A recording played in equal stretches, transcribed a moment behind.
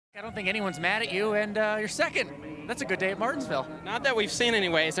I don't think anyone's mad at you, and you're second. That's a good day at Martinsville. Not that we've seen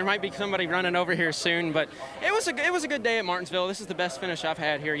anyways. There might be somebody running over here soon, but it was a good day at Martinsville. This is the best finish I've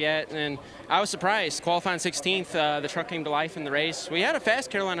had here yet, and I was surprised. Qualifying 16th, the truck came to life in the race. We had a fast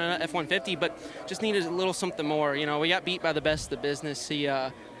Carolina F-150, but just needed a little something more. You know, we got beat by the best of the business. He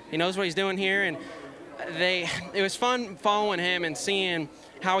knows what he's doing here, and it was fun following him and seeing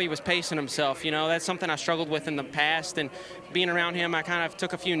how he was pacing himself. You know, that's something I struggled with in the past, and being around him, I kind of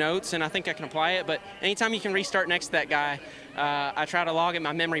took a few notes, and I think I can apply it. But anytime you can restart next to that guy, I try to log in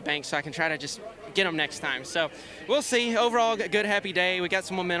my memory bank so I can try to just get him next time. So we'll see. Overall, a good, happy day. We got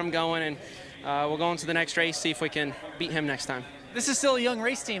some momentum going, and we'll go into the next race, see if we can beat him next time. This is still a young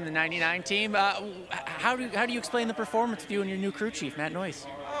race team, the 99 team. How do you explain the performance with you and your new crew chief, Matt Noyes?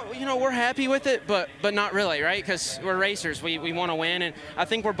 You know, we're happy with it, but not really, right? Because we're racers. We want to win, and I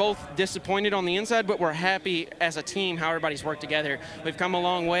think we're both disappointed on the inside, but we're happy as a team how everybody's worked together. We've come a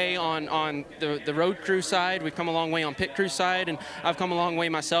long way on the road crew side. We've come a long way on pit crew side, and I've come a long way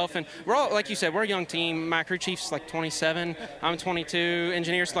myself. And we're all, like you said, we're a young team. My crew chief's like 27. I'm 22.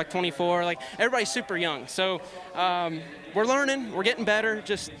 Engineer's like 24. Like, everybody's super young. So we're learning. We're getting better.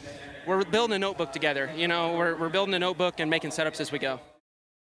 Just we're building a notebook together. You know, we're building a notebook and making setups as we go.